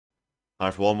Hi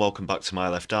everyone, welcome back to My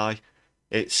Left Eye.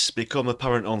 It's become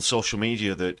apparent on social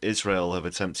media that Israel have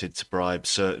attempted to bribe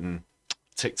certain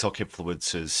TikTok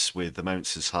influencers with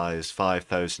amounts as high as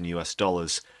 5,000 US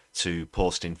dollars to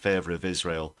post in favour of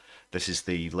Israel. This is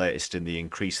the latest in the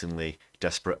increasingly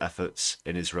desperate efforts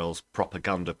in Israel's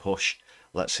propaganda push.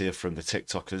 Let's hear from the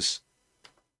TikTokers.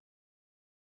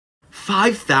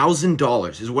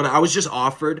 $5,000 is what I was just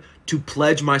offered to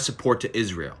pledge my support to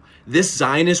Israel. This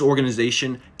Zionist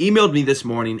organization emailed me this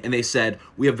morning and they said,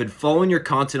 "We have been following your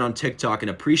content on TikTok and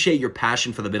appreciate your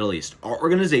passion for the Middle East. Our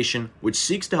organization, which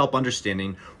seeks to help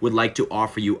understanding, would like to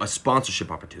offer you a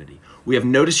sponsorship opportunity. We have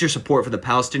noticed your support for the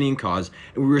Palestinian cause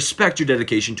and we respect your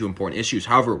dedication to important issues.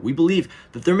 However, we believe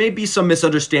that there may be some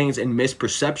misunderstandings and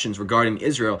misperceptions regarding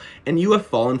Israel and you have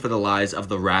fallen for the lies of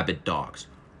the rabid dogs."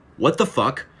 What the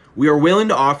fuck? We are willing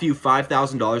to offer you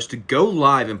 $5,000 to go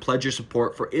live and pledge your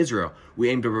support for Israel. We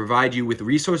aim to provide you with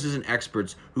resources and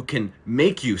experts who can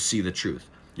make you see the truth.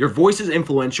 Your voice is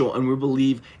influential and we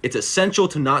believe it's essential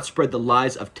to not spread the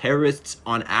lies of terrorists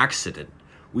on accident.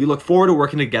 We look forward to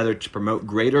working together to promote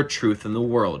greater truth in the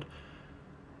world.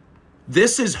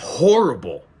 This is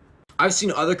horrible. I've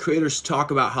seen other creators talk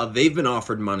about how they've been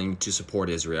offered money to support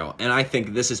Israel, and I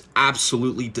think this is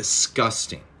absolutely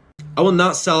disgusting. I will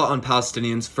not sell out on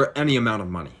Palestinians for any amount of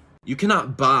money. You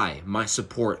cannot buy my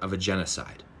support of a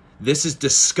genocide. This is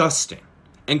disgusting.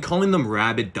 And calling them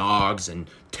rabid dogs and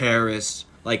terrorists,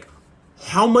 like,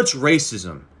 how much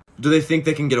racism do they think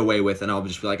they can get away with? And I'll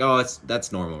just be like, oh,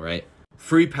 that's normal, right?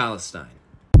 Free Palestine.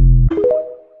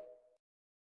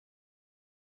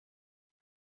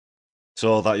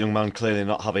 So that young man clearly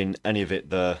not having any of it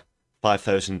there.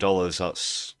 $5,000,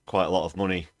 that's quite a lot of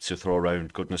money to throw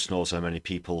around. Goodness knows how many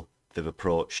people they've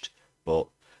approached. But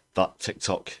that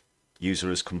TikTok user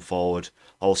has come forward.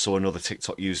 Also, another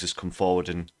TikTok user's come forward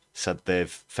and said they've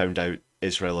found out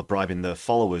Israel are bribing their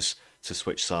followers to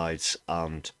switch sides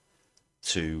and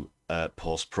to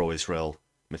post pro-Israel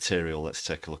material. Let's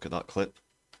take a look at that clip.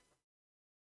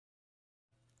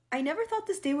 I never thought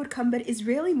this day would come, but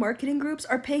Israeli marketing groups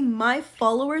are paying my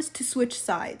followers to switch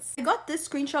sides. I got this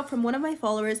screenshot from one of my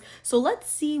followers, so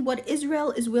let's see what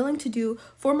Israel is willing to do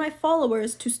for my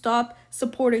followers to stop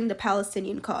supporting the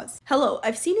Palestinian cause. Hello,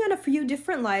 I've seen you on a few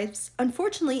different lives.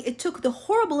 Unfortunately, it took the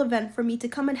horrible event for me to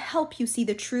come and help you see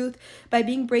the truth by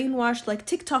being brainwashed like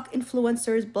TikTok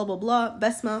influencers, blah blah blah.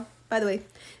 Besma, by the way,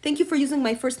 thank you for using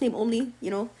my first name only,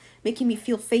 making me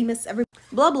feel famous,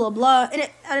 blah blah blah.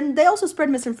 And they also spread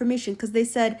misinformation because they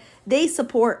said they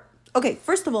support. Okay,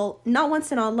 first of all, not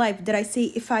once in our life did I say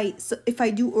if I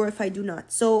do or if I do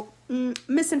not. So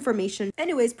misinformation.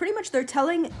 Anyways, pretty much they're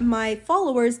telling my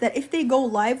followers that if they go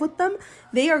live with them,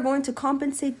 they are going to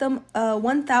compensate them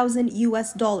 1,000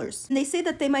 US dollars. And they say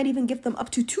that they might even give them up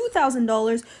to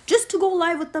 $2,000 just to go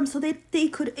live with them so that they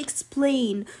could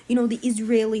explain, the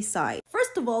Israeli side.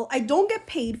 First of all, I don't get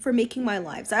paid for making my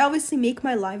lives. I obviously make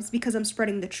my lives because I'm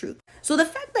spreading the truth. So the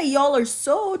fact that y'all are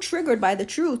so triggered by the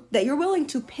truth that you're willing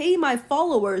to pay my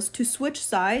followers to switch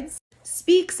sides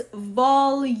speaks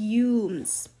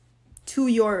volumes to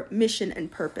your mission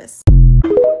and purpose.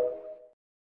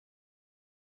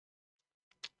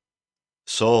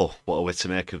 So, what are we to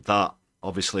make of that?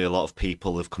 Obviously, a lot of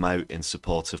people have come out in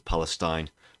support of Palestine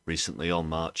recently on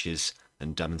marches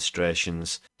and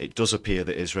demonstrations. It does appear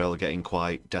that Israel are getting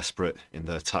quite desperate in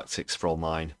their tactics for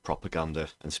online propaganda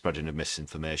and spreading of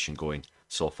misinformation, going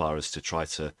so far as to try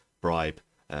to bribe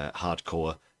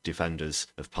hardcore defenders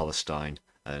of Palestine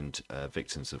and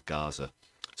victims of Gaza.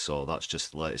 So that's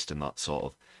just the latest in that sort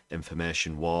of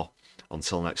information war.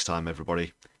 Until next time,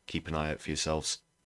 everybody, keep an eye out for yourselves.